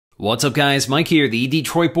What's up guys, Mike here, the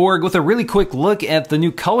Detroit Borg, with a really quick look at the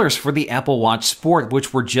new colors for the Apple Watch Sport,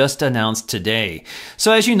 which were just announced today.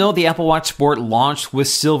 So as you know, the Apple Watch Sport launched with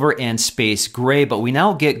silver and space gray, but we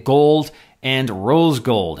now get gold and rose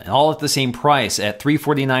gold, and all at the same price at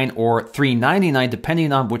 $349 or $399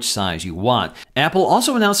 depending on which size you want. Apple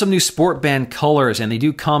also announced some new sport band colors, and they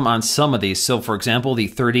do come on some of these. So for example, the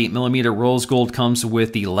 38mm rose gold comes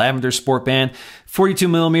with the lavender sport band,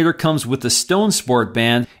 42mm comes with the stone sport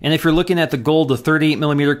band, and if you're looking at the gold, the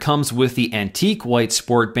 38mm comes with the antique white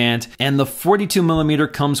sport band, and the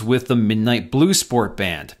 42mm comes with the midnight blue sport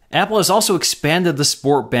band. Apple has also expanded the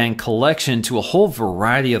sport band collection to a whole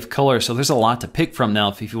variety of colors, so there's a lot to pick from now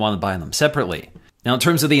if you want to buy them separately. Now in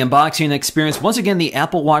terms of the unboxing experience, once again the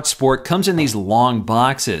Apple Watch Sport comes in these long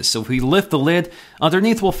boxes. So if we lift the lid,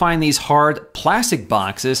 underneath we'll find these hard plastic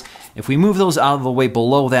boxes. If we move those out of the way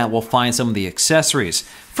below that, we'll find some of the accessories.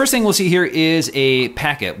 First thing we'll see here is a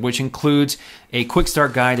packet, which includes a quick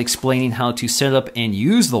start guide explaining how to set up and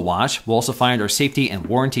use the watch. We'll also find our safety and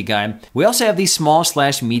warranty guide. We also have the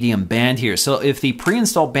small/medium band here. So if the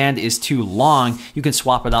pre-installed band is too long, you can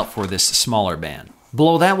swap it out for this smaller band.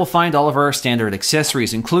 Below that, we'll find all of our standard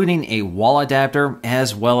accessories, including a wall adapter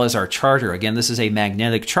as well as our charger. Again, this is a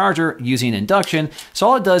magnetic charger using induction, so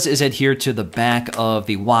all it does is adhere to the back of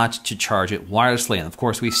the watch to charge it wirelessly. And of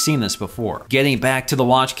course, we've seen this before. Getting back to the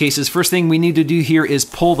watch cases, first thing we need to do here is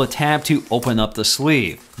pull the tab to open up the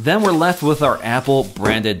sleeve. Then we're left with our Apple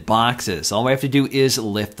branded boxes. All we have to do is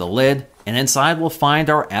lift the lid, and inside we'll find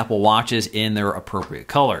our Apple Watches in their appropriate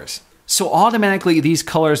colors. So automatically, these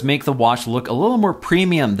colors make the watch look a little more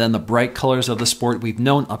premium than the bright colors of the Sport we've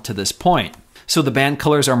known up to this point. So the band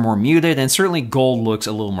colors are more muted, and certainly gold looks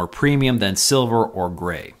a little more premium than silver or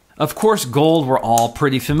gray. Of course, gold we're all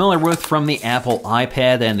pretty familiar with from the Apple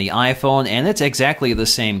iPad and the iPhone, and it's exactly the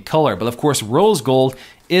same color. But of course, rose gold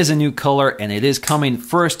is a new color, and it is coming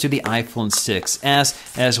first to the iPhone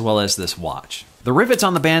 6s as well as this watch. The rivets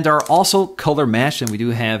on the band are also color matched, and we do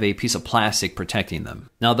have a piece of plastic protecting them.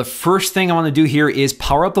 Now the first thing I want to do here is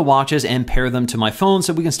power up the watches and pair them to my phone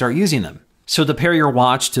so we can start using them. So to pair your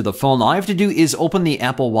watch to the phone, all I have to do is open the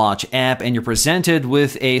Apple Watch app, and you're presented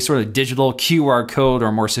with a sort of digital QR code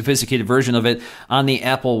or more sophisticated version of it on the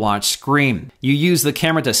Apple Watch screen. You use the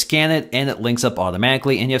camera to scan it, and it links up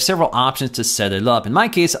automatically, and you have several options to set it up. In my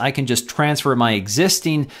case, I can just transfer my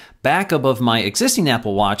existing backup of my existing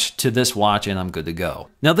Apple Watch to this watch, and I'm good to go.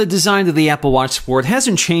 Now the design of the Apple Watch Sport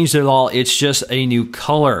hasn't changed at all, it's just a new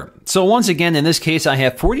color. So once again, in this case, I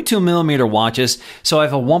have 42mm watches, so I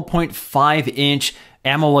have a 1.5-inch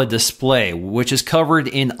AMOLED display, which is covered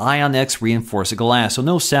in Ion-X reinforced glass, so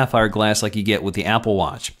no sapphire glass like you get with the Apple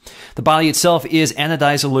Watch. The body itself is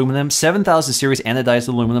anodized aluminum, 7000 series anodized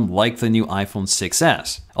aluminum, like the new iPhone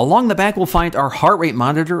 6s. Along the back, we'll find our heart rate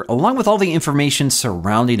monitor, along with all the information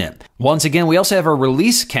surrounding it. Once again, we also have our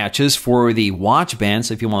release catches for the watch band,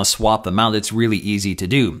 so if you want to swap them out, it's really easy to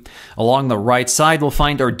do. Along the right side, we'll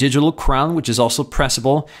find our digital crown, which is also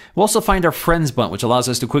pressable. We'll also find our friends button, which allows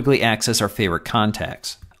us to quickly access our favorite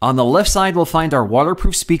contacts. On the left side, we'll find our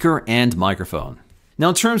waterproof speaker and microphone. Now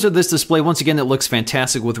in terms of this display, once again, it looks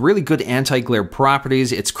fantastic with really good anti-glare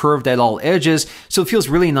properties. It's curved at all edges, so it feels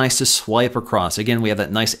really nice to swipe across. Again, we have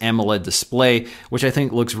that nice AMOLED display, which I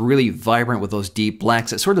think looks really vibrant with those deep blacks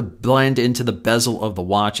that sort of blend into the bezel of the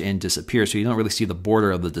watch and disappear, so you don't really see the border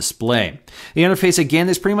of the display. The interface, again,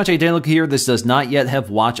 is pretty much identical here. This does not yet have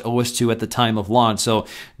Watch OS 2 at the time of launch, so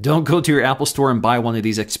don't go to your Apple Store and buy one of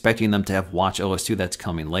these expecting them to have Watch OS 2. That's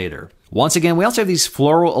coming later. Once again, we also have these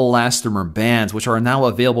floral elastomer bands, which are now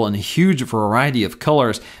available in a huge variety of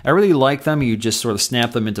colors. I really like them. You just sort of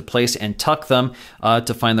snap them into place and tuck them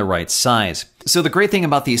to find the right size. So the great thing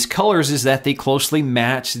about these colors is that they closely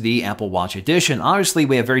match the Apple Watch Edition. Obviously,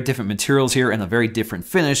 we have very different materials here and a very different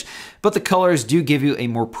finish, but the colors do give you a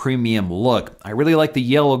more premium look. I really like the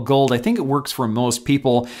yellow gold. I think it works for most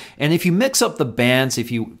people. And if you mix up the bands,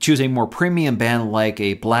 if you choose a more premium band like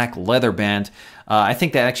a black leather band, I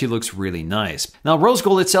think that actually looks really nice. Now, rose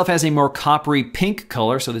gold itself has a more coppery pink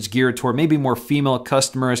color, so that's geared toward maybe more female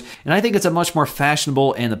customers, and I think it's a much more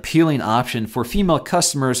fashionable and appealing option for female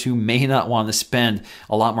customers who may not want to spend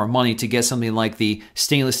a lot more money to get something like the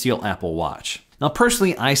stainless steel Apple Watch. Now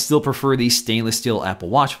personally, I still prefer the stainless steel Apple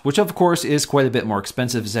Watch, which of course is quite a bit more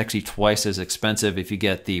expensive. It's actually twice as expensive if you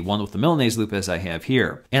get the one with the Milanese loop as I have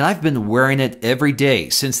here. And I've been wearing it every day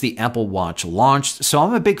since the Apple Watch launched, so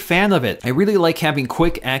I'm a big fan of it. I really like having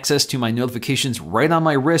quick access to my notifications right on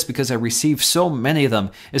my wrist because I receive so many of them.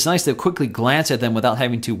 It's nice to quickly glance at them without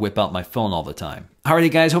having to whip out my phone all the time.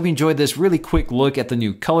 Alrighty guys, hope you enjoyed this really quick look at the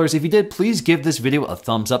new colors. If you did, please give this video a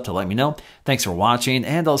thumbs up to let me know. Thanks for watching,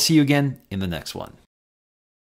 and I'll see you again in the next one.